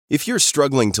If you're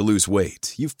struggling to lose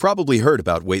weight, you've probably heard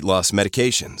about weight loss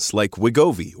medications like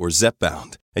Wegovy or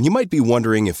Zepbound, and you might be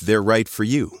wondering if they're right for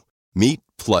you. Meet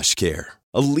PlushCare,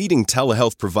 a leading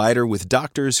telehealth provider with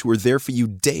doctors who are there for you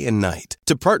day and night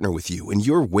to partner with you in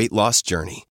your weight loss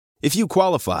journey. If you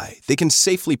qualify, they can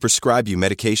safely prescribe you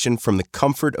medication from the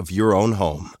comfort of your own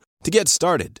home. To get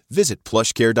started, visit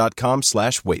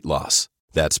plushcare.com/weight-loss.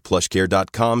 That's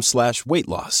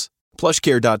plushcare.com/weight-loss.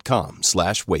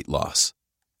 plushcare.com/weight-loss.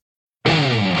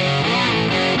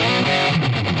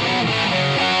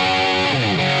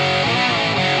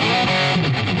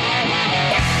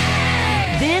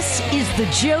 This is the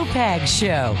Joe Pags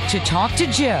Show. To talk to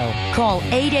Joe, call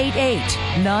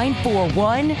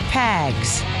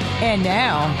 888-941-PAGS. And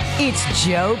now, it's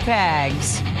Joe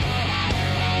Pags.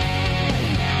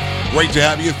 Great to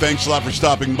have you. Thanks a lot for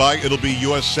stopping by. It'll be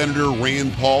U.S. Senator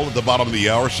Rand Paul at the bottom of the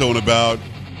hour. So in about,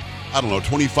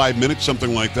 25 minutes,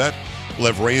 something like that, we'll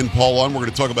have Rand Paul on. We're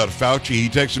going to talk about Fauci. He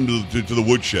takes him to the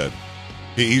woodshed.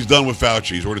 He's done with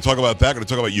Fauci. So we're going to talk about that. Going to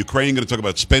talk about Ukraine. Going to talk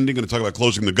about spending. Going to talk about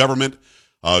closing the government.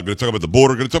 Going to talk about the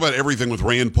border. Going to talk about everything with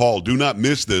Rand Paul. Do not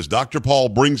miss this. Dr. Paul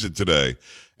brings it today,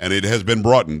 and it has been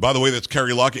brought in. By the way, that's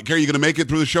Carrie Lockett. Carrie, you going to make it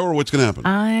through the show, or what's going to happen?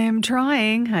 I'm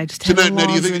trying. I just had a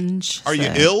lozenge. Are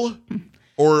you ill,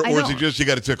 or is it just you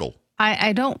got a tickle?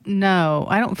 I don't know.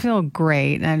 I don't feel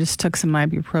great, and I just took some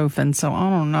ibuprofen, so I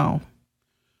don't know.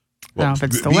 Well, I don't know if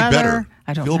it's the weather. Better.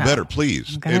 I don't feel know. better,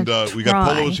 please. And we try. got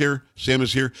Polo's here. Sam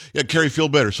is here. Yeah, Carrie, feel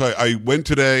better. So I went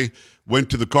today, went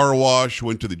to the car wash,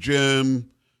 went to the gym,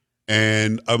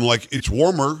 and I'm like, it's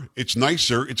warmer, it's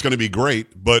nicer, it's going to be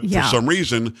great. But for some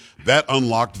reason, that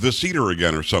unlocked the cedar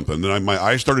again or something. Then my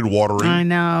eyes started watering. I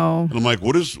know. And I'm like,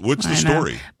 what's the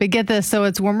story? But get this. So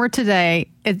it's warmer today.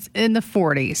 It's in the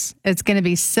 40s. It's going to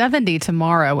be 70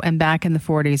 tomorrow and back in the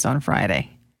 40s on Friday.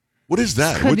 What is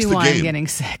that? Could What's be the why game? I'm getting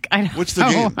sick. I don't What's the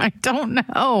know. game? I don't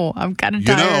know. I'm kind of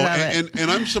tired of it. And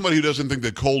I'm somebody who doesn't think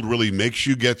that cold really makes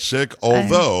you get sick,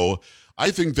 although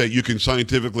I think that you can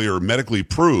scientifically or medically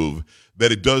prove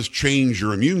that it does change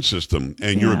your immune system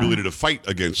and your ability to fight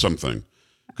against something.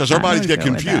 Because our bodies get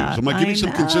confused. I'm like, give me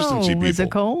some consistency, people. Is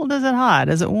it cold? Is it hot?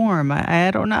 Is it warm?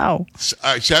 I don't know. See,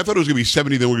 I thought it was going to be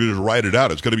 70, then we're going to just ride it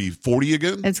out. It's going to be 40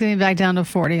 again? It's going to be back down to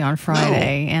 40 on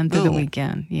Friday and through the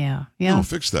weekend. Yeah. No,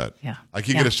 fix that. Yeah. I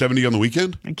can't get a 70 on the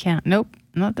weekend? I can't. Nope.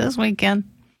 Not this weekend.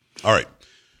 All right.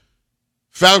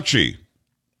 Fauci.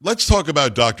 Let's talk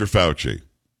about Dr. Fauci.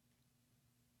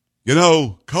 You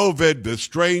know, COVID, the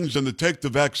strains, and take the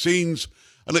vaccines.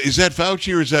 Is that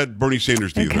Fauci or is that Bernie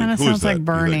Sanders, do you think? It kind of sounds like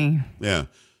Bernie. Yeah.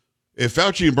 If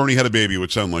Fauci and Bernie had a baby, it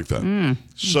would sound like that.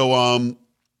 So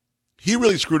he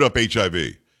really screwed up HIV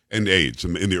and AIDS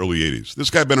in the early 80s.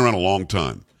 This guy been around a long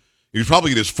time. He was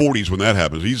probably in his 40s when that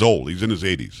happens. He's old. He's in his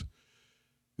 80s.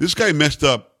 This guy messed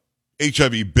up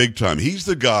HIV big time. He's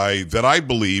the guy that I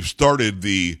believe started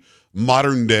the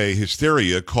modern-day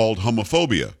hysteria called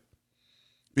homophobia.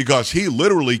 Because he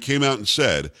literally came out and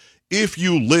said, if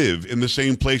you live in the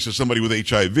same place as somebody with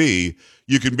HIV,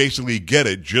 you can basically get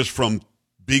it just from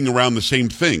being around the same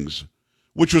things,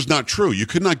 which was not true. You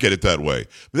could not get it that way.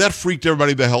 But that freaked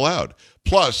everybody the hell out.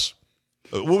 Plus,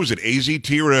 what was it,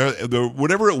 AZT or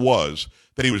whatever it was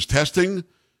that he was testing,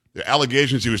 the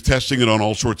allegations he was testing it on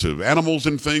all sorts of animals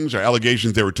and things, or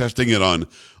allegations they were testing it on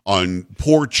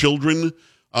poor children,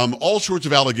 all sorts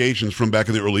of allegations from back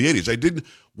in the early 80s.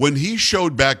 When he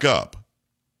showed back up,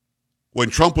 when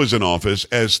Trump was in office,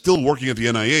 as still working at the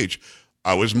NIH,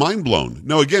 I was mind blown.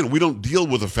 Now, again, we don't deal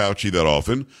with a Fauci that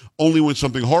often, only when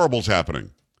something horrible's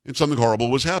happening. And something horrible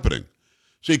was happening.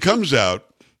 So he comes out,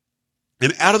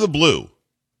 and out of the blue,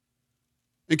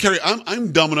 and Kerry,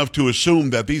 I'm dumb enough to assume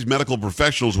that these medical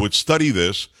professionals would study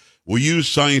this, will use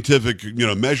scientific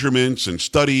measurements and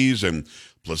studies and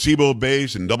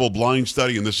placebo-based and double-blind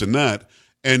study and this and that,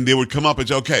 and they would come up and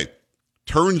say, okay,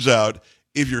 turns out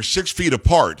if you're 6 feet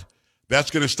apart,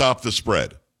 that's going to stop the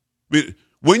spread. I mean,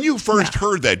 when you first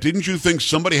heard that, didn't you think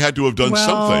somebody had to have done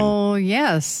something? Well,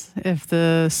 yes. If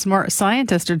the smart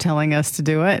scientists are telling us to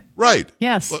do it. Right.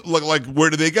 Yes. Like, where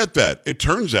did they get that? It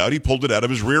turns out he pulled it out of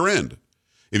his rear end.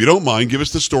 If you don't mind, give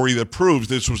us the story that proves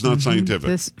this was not scientific.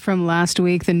 This from last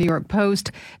week, the New York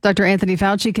Post. Dr. Anthony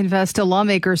Fauci confessed to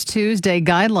lawmakers Tuesday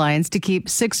guidelines to keep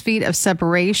 6 feet of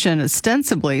separation,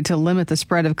 ostensibly to limit the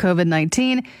spread of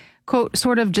COVID-19. quote,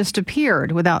 sort of just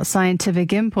appeared without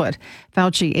scientific input.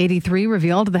 Fauci, 83,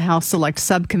 revealed to the House Select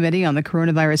Subcommittee on the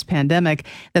coronavirus pandemic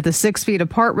that the 6 feet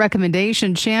apart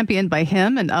recommendation championed by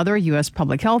him and other U.S.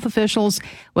 public health officials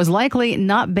was likely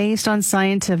not based on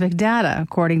scientific data,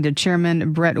 according to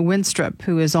Chairman Brett Winstrup,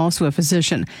 who is also a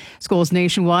physician. Schools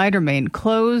nationwide remain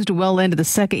closed well into the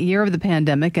second year of the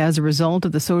pandemic as a result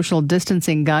of the social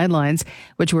distancing guidelines,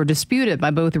 which were disputed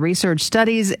by both research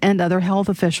studies and other health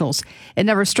officials. It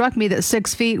never struck me that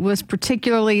 6 feet was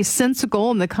particularly sensible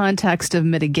in the context of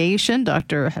mitigation.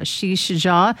 Dr. Hashish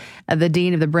Jha, the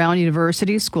dean of the Brown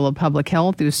University School of Public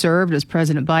Health, who served as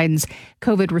President Biden's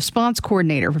COVID response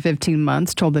coordinator for 15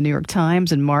 months, told the New York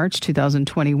Times in March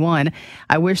 2021,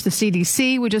 "I wish the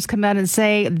CDC would just come out and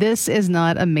say this is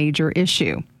not a major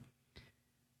issue."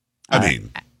 Okay.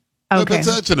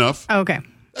 That's enough. Okay.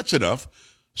 That's enough.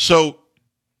 So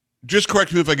just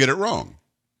correct me if I get it wrong.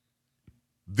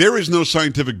 There is no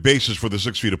scientific basis for the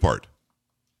 6 feet apart.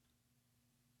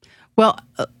 Well,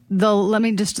 let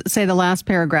me just say the last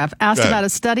paragraph. Asked about a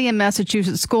study in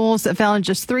Massachusetts schools that found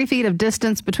just 3 feet of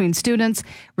distance between students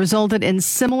resulted in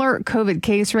similar COVID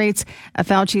case rates.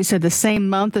 Fauci said the same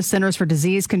month the Centers for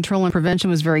Disease Control and Prevention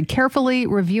was very carefully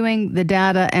reviewing the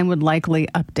data and would likely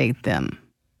update them.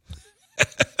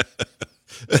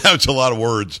 That's a lot of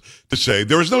words to say.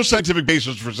 There is no scientific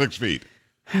basis for 6 feet.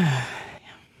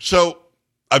 So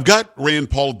I've got Rand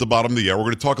Paul at the bottom of the hour. We're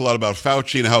going to talk a lot about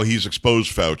Fauci and how he's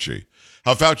exposed Fauci.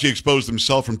 How Fauci exposed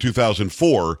himself from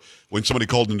 2004 when somebody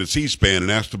called into C-SPAN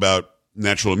and asked about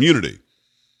natural immunity.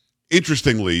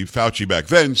 Interestingly, Fauci back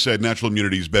then said natural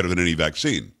immunity is better than any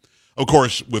vaccine. Of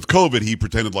course, with COVID, he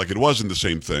pretended like it wasn't the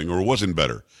same thing or it wasn't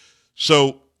better.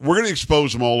 So we're going to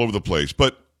expose him all over the place.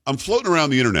 But I'm floating around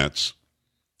the internets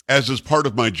as is part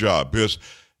of my job, because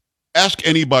ask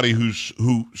anybody who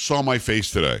saw my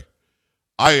face today.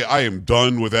 I am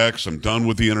done with X. I'm done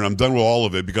with the internet. I'm done with all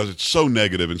of it because it's so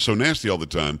negative and so nasty all the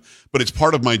time. But it's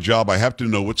part of my job. I have to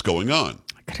know what's going on.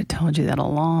 I could have told you that a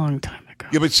long time ago.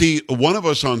 Yeah, but see, one of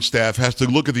us on staff has to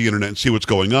look at the internet and see what's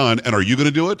going on. And are you going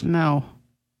to do it? No.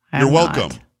 You're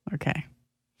welcome. Okay.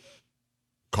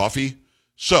 Coffee?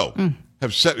 So,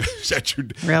 have set your...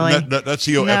 Really? That's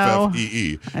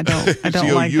C-O-F-F-E-E. No, I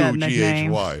don't like that nickname.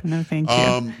 C-O-U-G-H-Y. No, thank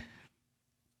you.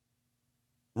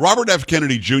 Robert F.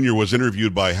 Kennedy Jr. was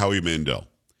interviewed by Howie Mandel.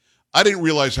 I didn't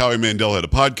realize Howie Mandel had a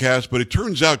podcast, but it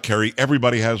turns out, Carrie,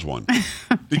 everybody has one.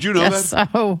 Did you know that?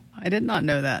 Oh, I did not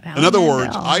know that. In other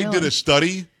words, I did a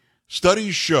study.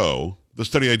 Studies show, the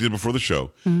study I did before the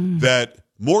show, that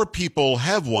more people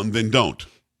have one than don't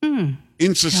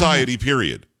in society,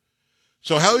 period.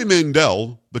 So Howie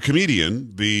Mandel, the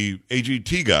comedian, the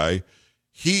AGT guy,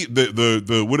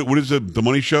 what is it, the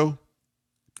money show?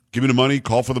 Give me the money,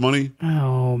 call for the money.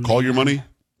 Oh, call your money.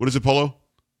 What is it, Polo?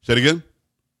 Say it again.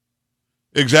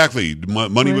 Exactly.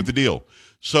 Money with the deal.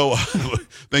 So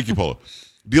thank you, Polo.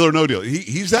 Deal or no deal.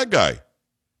 He's that guy.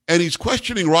 And he's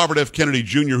questioning Robert F. Kennedy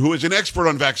Jr., who is an expert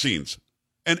on vaccines.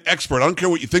 An expert. I don't care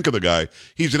what you think of the guy.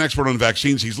 He's an expert on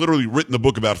vaccines. He's literally written a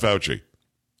book about Fauci.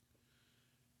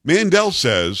 Mandel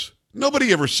says,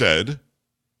 nobody ever said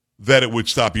that it would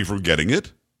stop you from getting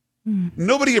it.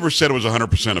 Nobody ever said it was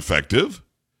 100% effective.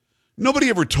 Nobody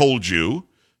ever told you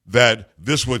that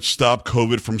this would stop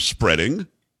COVID from spreading. And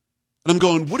I'm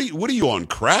going, what are you on,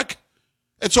 crack?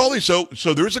 It's all these. So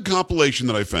there's a compilation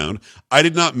that I found. I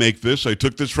did not make this. I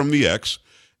took this from the X.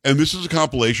 And this is a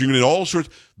compilation. You're going to get all sorts.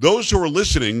 Those who are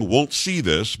listening won't see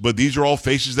this, but these are all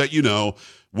faces that you know,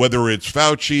 whether it's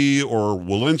Fauci or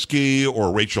Walensky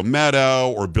or Rachel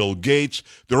Maddow or Bill Gates.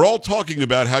 They're all talking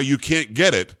about how you can't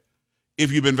get it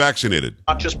if you've been vaccinated.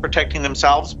 Not just protecting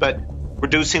themselves, but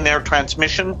reducing their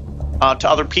transmission to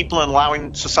other people and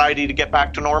allowing society to get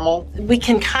back to normal. We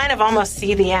can kind of almost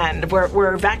see the end.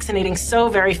 We're vaccinating so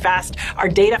very fast. Our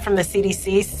data from the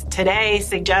CDC today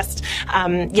suggests,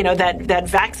 that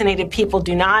vaccinated people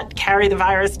do not carry the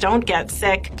virus, don't get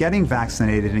sick. Getting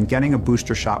vaccinated and getting a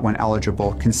booster shot when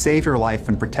eligible can save your life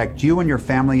and protect you and your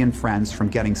family and friends from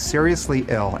getting seriously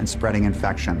ill and spreading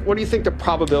infection. What do you think the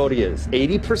probability is?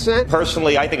 80%?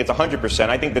 Personally, I think it's 100%.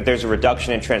 I think that there's a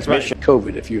reduction in transmission. Right.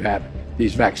 COVID, if you have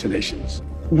these vaccinations.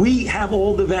 We have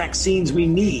all the vaccines we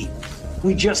need.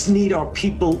 We just need our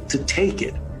people to take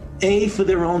it. A, for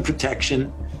their own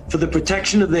protection, for the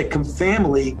protection of their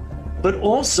family, but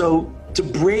also to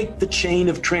break the chain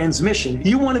of transmission.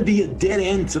 You want to be a dead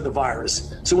end to the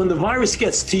virus. So when the virus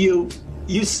gets to you,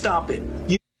 you stop it.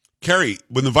 Carrie,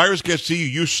 when the virus gets to you,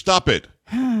 you stop it.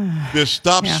 This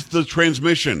stops the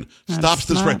transmission, stops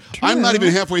the spread. I'm not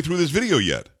even halfway through this video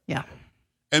yet. Yeah.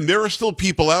 And there are still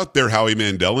people out there, Howie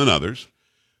Mandel and others,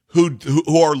 who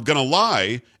are going to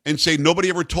lie and say nobody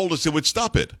ever told us it would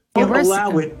stop it. Don't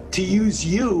allow it to use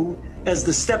you as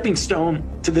the stepping stone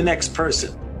to the next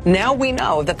person. Now we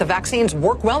know that the vaccines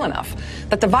work well enough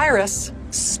that the virus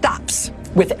stops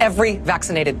with every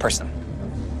vaccinated person.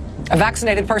 A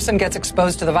vaccinated person gets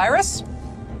exposed to the virus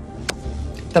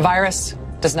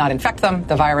does not infect them.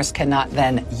 The virus cannot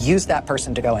then use that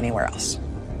person to go anywhere else.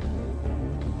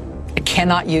 It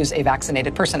cannot use a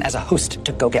vaccinated person as a host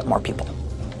to go get more people.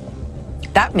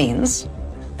 That means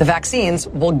the vaccines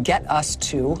will get us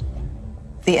to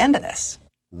the end of this.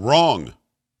 Wrong.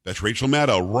 That's Rachel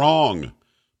Maddow. Wrong.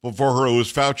 Before her, it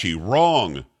was Fauci.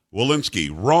 Wrong. Walensky.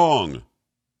 Wrong.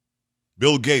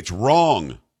 Bill Gates.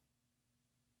 Wrong.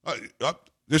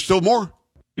 There's still more.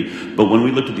 But when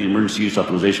we looked at the emergency use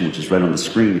authorization, which is right on the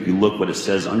screen, if you look what it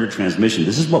says under transmission,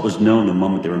 this is what was known the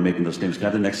moment they were making those statements. Can I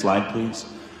have the next slide, please?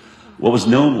 What was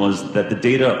known was that the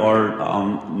data are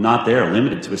not there,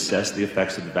 limited to assess the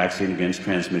effects of the vaccine against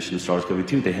transmission of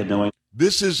SARS-CoV-2. They had no idea.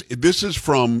 This is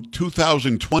from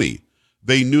 2020.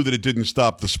 They knew that it didn't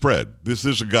stop the spread. This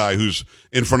is a guy who's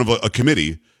in front of a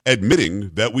committee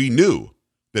admitting that we knew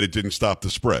that it didn't stop the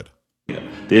spread.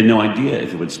 They had no idea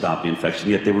if it would stop the infection,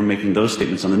 yet they were making those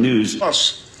statements on the news.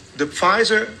 Plus, the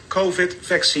Pfizer COVID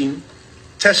vaccine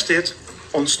tested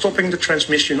on stopping the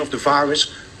transmission of the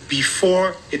virus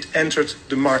before it entered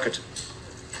the market.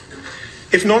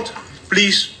 If not,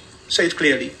 please say it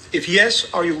clearly. If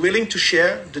yes, are you willing to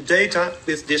share the data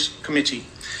with this committee?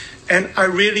 And I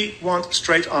really want a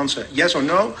straight answer, yes or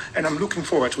no, and I'm looking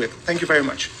forward to it. Thank you very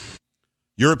much.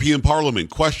 European Parliament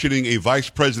questioning a vice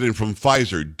president from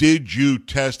Pfizer. Did you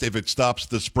test if it stops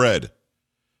the spread?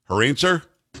 Her answer?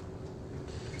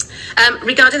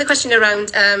 Regarding the question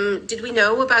around, did we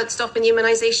know about stopping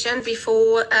immunization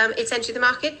before it entered the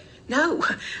market? No.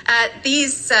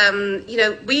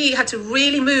 We had to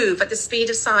really move at the speed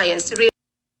of science to really.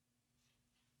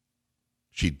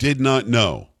 She did not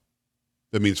know.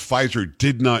 That means Pfizer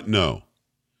did not know.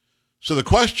 So the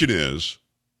question is,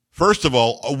 first of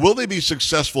all, will they be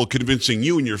successful convincing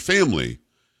you and your family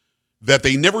that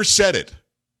they never said it?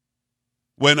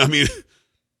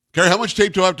 Carrie, how much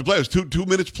tape do I have to play? It was 2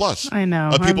 minutes plus. I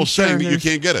know. Of people sure saying that you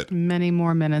can't get it. Many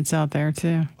more minutes out there,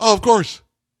 too. Oh, of course.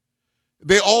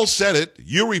 They all said it.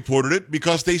 You reported it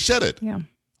because they said it. Yeah.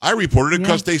 I reported it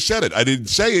because they said it. I didn't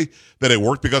say that it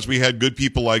worked because we had good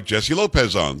people like Jesse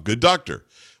Lopez on, good doctor.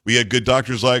 We had good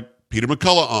doctors like Peter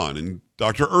McCullough on and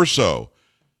Dr. Urso.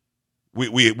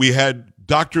 We had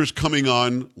doctors coming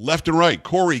on left and right.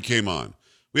 Corey came on.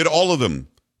 We had all of them.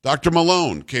 Dr.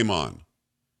 Malone came on.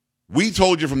 We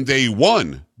told you from day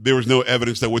one there was no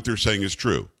evidence that what they're saying is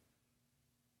true.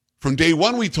 From day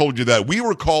one, we told you that. We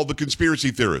were called the conspiracy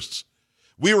theorists.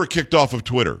 We were kicked off of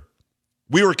Twitter.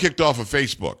 We were kicked off of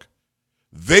Facebook.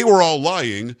 They were all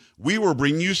lying. We were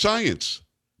bringing you science.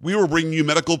 We were bringing you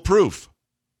medical proof.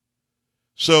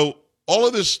 So all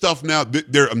of this stuff now,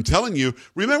 I'm telling you,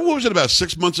 remember what was it about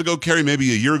 6 months ago, Carrie, maybe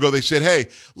a year ago, they said, hey,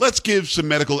 let's give some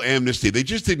medical amnesty. They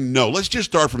just didn't know. Let's just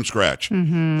start from scratch.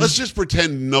 Mm-hmm. Let's just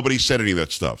pretend nobody said any of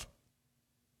that stuff.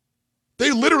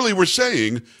 They literally were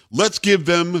saying, let's give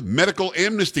them medical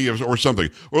amnesty or something,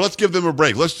 or let's give them a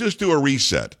break. Let's just do a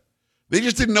reset. They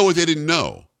just didn't know what they didn't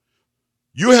know.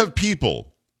 You have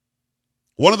people,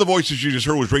 one of the voices you just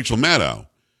heard was Rachel Maddow,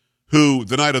 who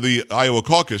the night of the Iowa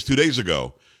caucus 2 days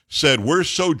ago said, we're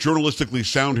so journalistically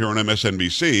sound here on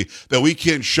MSNBC that we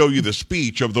can't show you the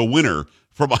speech of the winner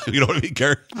from, you know what I mean,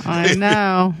 Carrie? I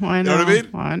know. You know what I mean?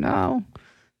 I know.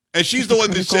 And she's the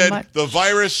one that said, the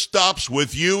virus stops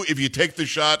with you if you take the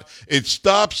shot. It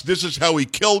stops. This is how we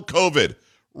kill COVID.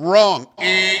 Wrong.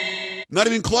 Not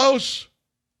even close.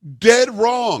 Dead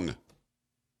wrong.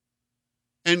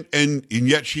 And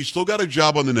yet she's still got a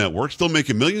job on the network, still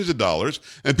making millions of dollars,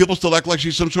 and people still act like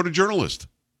she's some sort of journalist.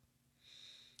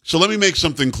 So let me make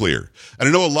something clear. And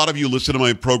I know a lot of you listen to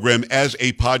my program as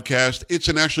a podcast. It's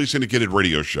a nationally syndicated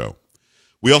radio show.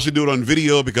 We also do it on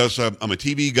video because I'm a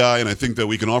TV guy, and I think that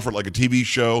we can offer it like a TV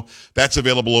show. That's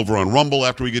available over on Rumble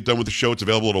after we get done with the show. It's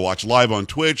available to watch live on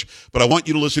Twitch, but I want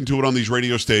you to listen to it on these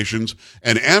radio stations.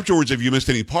 And afterwards, if you missed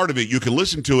any part of it, you can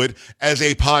listen to it as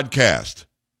a podcast.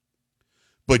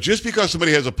 But just because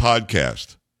somebody has a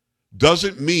podcast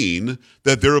doesn't mean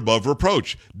that they're above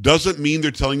reproach, doesn't mean they're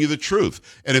telling you the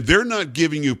truth. And if they're not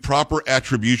giving you proper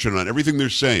attribution on everything they're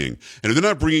saying, and if they're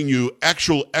not bringing you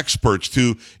actual experts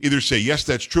to either say, yes,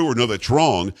 that's true, or no, that's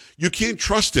wrong, you can't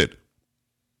trust it.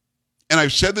 And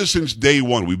I've said this since day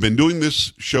one. We've been doing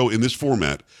this show in this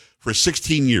format for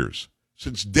 16 years.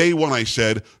 Since day one, I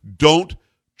said, don't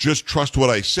just trust what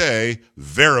I say,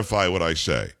 verify what I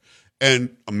say.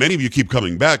 And many of you keep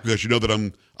coming back because you know that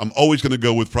I'm always going to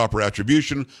go with proper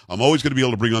attribution. I'm always going to be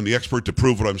able to bring on the expert to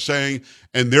prove what I'm saying.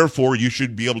 And therefore, you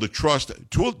should be able to trust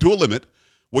to a limit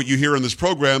what you hear in this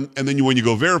program. And then when you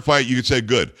go verify it, you can say,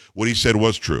 good, what he said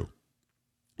was true.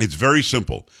 It's very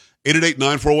simple.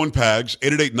 888-941-PAGS,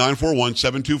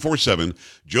 888-941-7247,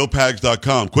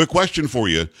 joepags.com. Quick question for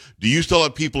you. Do you still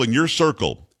have people in your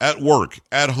circle, at work,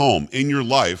 at home, in your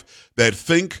life that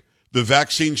think the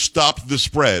vaccine stopped the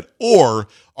spread, or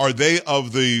are they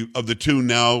of the two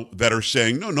now that are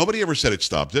saying, no, nobody ever said it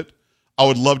stopped it? I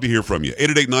would love to hear from you.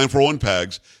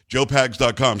 888-941-PAGS,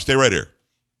 joepags.com. Stay right here.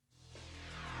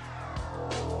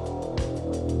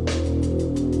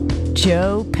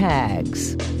 Joe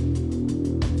Pags.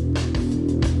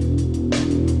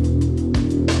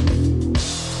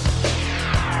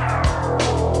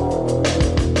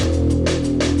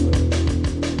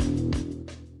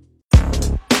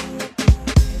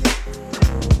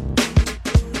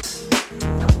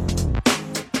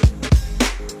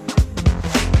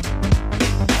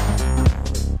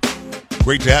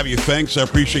 Great to have you. Thanks. I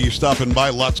appreciate you stopping by.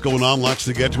 Lots going on, lots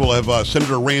to get to. We'll have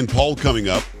Senator Rand Paul coming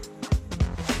up.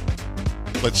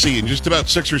 Let's see, in just about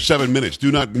 6 or 7 minutes. Do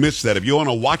not miss that. If you want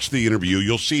to watch the interview,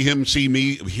 you'll see him, see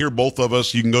me, hear both of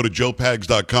us. You can go to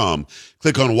joepags.com,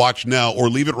 click on Watch Now, or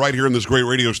leave it right here in this great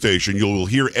radio station. You'll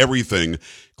hear everything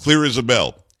clear as a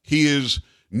bell. He is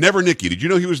Never Nikki. Did you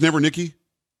know he was Never Nikki?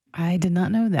 I did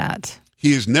not know that.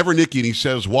 He is Never Nikki, and he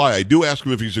says why. I do ask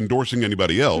him if he's endorsing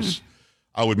anybody else.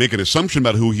 I would make an assumption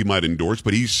about who he might endorse,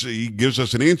 but he gives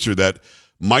us an answer that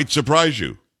might surprise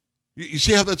you. You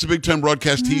see how that's a big-time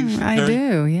broadcast tease? I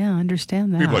do, yeah, I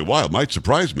understand that. People are like, wow, it might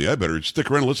surprise me. I better stick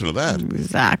around and listen to that.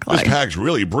 Exactly. This Pags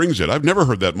really brings it. I've never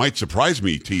heard that might surprise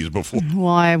me tease before. Well,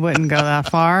 I wouldn't go that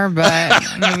far, but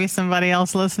maybe somebody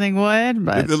else listening would.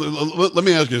 But let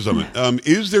me ask you something.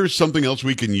 Is there something else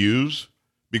we can use?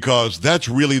 Because that's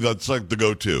like the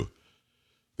go-to.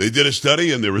 They did a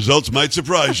study, and the results might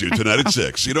surprise you tonight at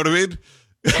 6. You know what I mean?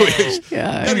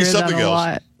 Yeah, gotta be something else.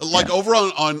 Lot. Like over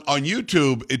on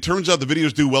YouTube, it turns out the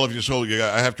videos do well if you so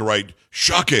I have to write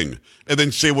shocking and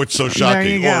then say what's so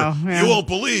shocking, or you won't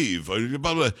believe,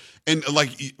 and like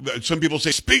some people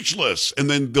say speechless, and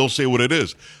then they'll say what it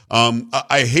is.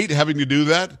 I hate having to do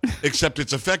that, except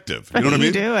it's effective. You know what I mean?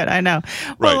 You do it, I know.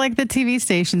 Well, like the TV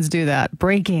stations do that.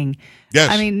 Breaking.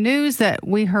 Yes. I mean, news that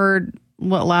we heard.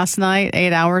 What, last night,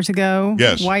 8 hours ago?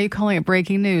 Yes. Why are you calling it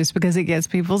breaking news? Because it gets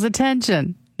people's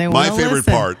attention. They want to My favorite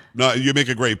listen. part, no, you make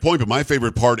a great point, but my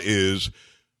favorite part is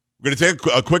we're going to take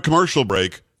a quick commercial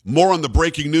break. More on the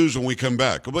breaking news when we come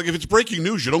back. Like if it's breaking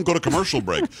news, you don't go to commercial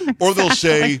break. Or they'll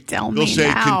say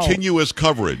continuous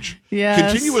coverage.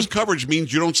 Yes. Continuous coverage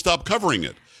means you don't stop covering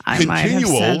it. I might have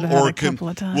said that a couple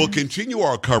of times. We'll continue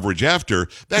our coverage after.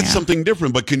 That's something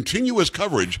different. But continuous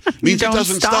coverage means it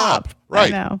doesn't stop.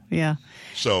 Right. I know. Yeah.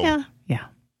 So yeah.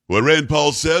 What Rand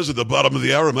Paul says at the bottom of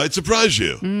the hour might surprise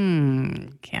you.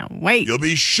 Can't wait. You'll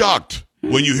be shocked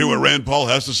when you hear what Rand Paul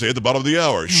has to say at the bottom of the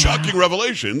hour. Wow. Shocking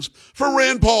revelations for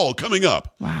Rand Paul coming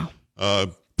up. Wow.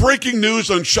 Breaking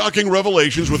news on shocking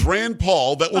revelations with Rand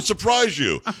Paul that will surprise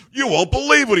you. You won't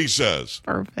believe what he says.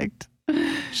 Perfect.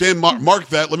 Sam, mark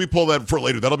that. Let me pull that for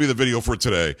later. That'll be the video for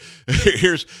today.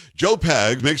 Here's Joe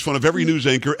Pag makes fun of every news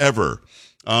anchor ever.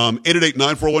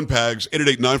 888-941-PAGS,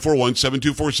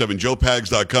 888-941-7247,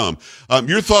 joepags.com.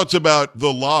 Your thoughts about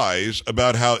the lies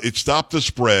about how it stopped the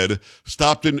spread,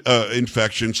 stopped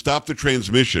infection, stopped the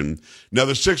transmission. Now,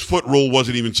 the 6-foot rule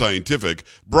wasn't even scientific.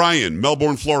 Brian,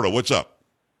 Melbourne, Florida, what's up?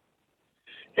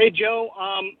 Hey, Joe.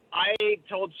 I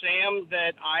told Sam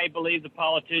that I believe the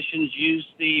politicians used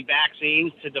the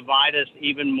vaccines to divide us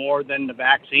even more than the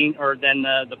vaccine or than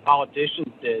the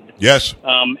politicians did. Yes.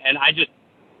 And I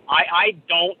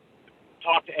don't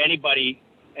talk to anybody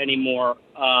anymore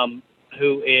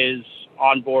who is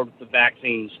on board with the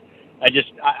vaccines.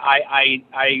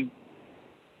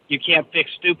 You can't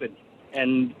fix stupid,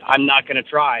 and I'm not going to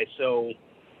try. So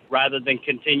rather than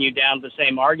continue down the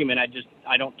same argument,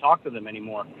 I don't talk to them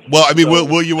anymore. Well, I mean,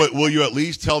 will you at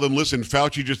least tell them, listen,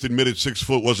 Fauci just admitted 6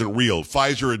 foot wasn't real.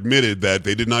 Pfizer admitted that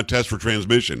they did not test for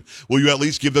transmission. Will you at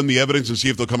least give them the evidence and see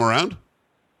if they'll come around?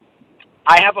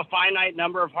 I have a finite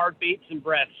number of heartbeats and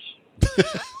breaths.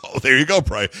 Oh, there you go,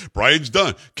 Brian. Brian's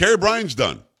done. Carrie Brian's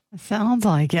done. Sounds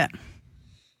like it.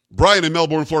 Brian in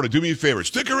Melbourne, Florida, do me a favor.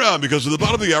 Stick around because at the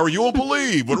bottom of the hour, you won't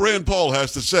believe what Rand Paul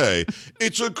has to say.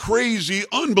 It's a crazy,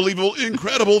 unbelievable,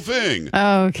 incredible thing.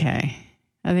 Okay.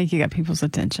 I think you got people's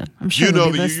attention. I'm sure you know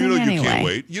you can't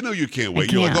wait. You know you can't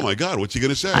wait. You're like, oh my God, what's he going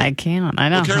to say? I can't. I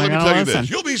know. Well, Carrie, let me tell you this.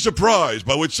 You'll be surprised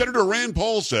by what Senator Rand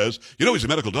Paul says. You know he's a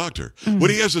medical doctor. What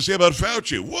he has to say about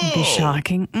Fauci. Whoa. It'd be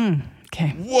shocking. Okay.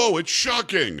 Whoa, it's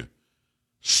shocking.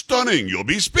 Stunning. You'll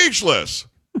be speechless.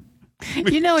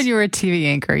 You know, when you were a TV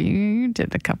anchor, you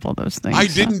did a couple of those things. I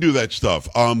didn't do that stuff,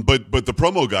 but the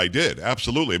promo guy did,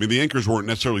 absolutely. I mean, the anchors weren't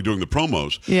necessarily doing the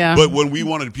promos. Yeah. But when we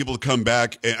wanted people to come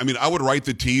back, I mean, I would write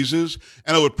the teases,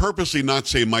 and I would purposely not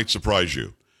say might surprise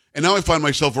you. And now I find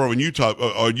myself on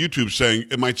YouTube saying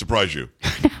it might surprise you.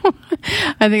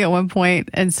 I think at one point,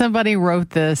 and somebody wrote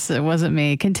this, it wasn't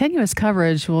me, continuous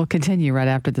coverage will continue right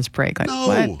after this break. Like, No.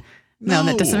 what? No,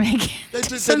 that doesn't make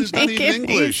That is not even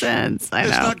English. sense. I know.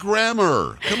 It's not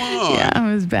grammar. Come on. Yeah,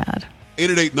 it was bad.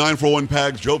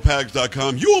 888-941-PAGS,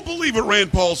 joepags.com. You won't believe what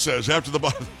Rand Paul says after the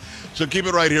bottom. So keep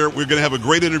it right here. We're going to have a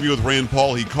great interview with Rand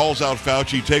Paul. He calls out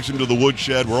Fauci, takes him to the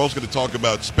woodshed. We're also going to talk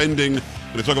about spending. We're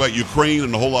going to talk about Ukraine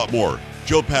and a whole lot more.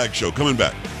 Joe Pags Show coming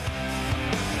back.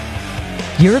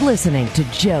 You're listening to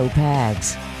Joe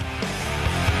Pags.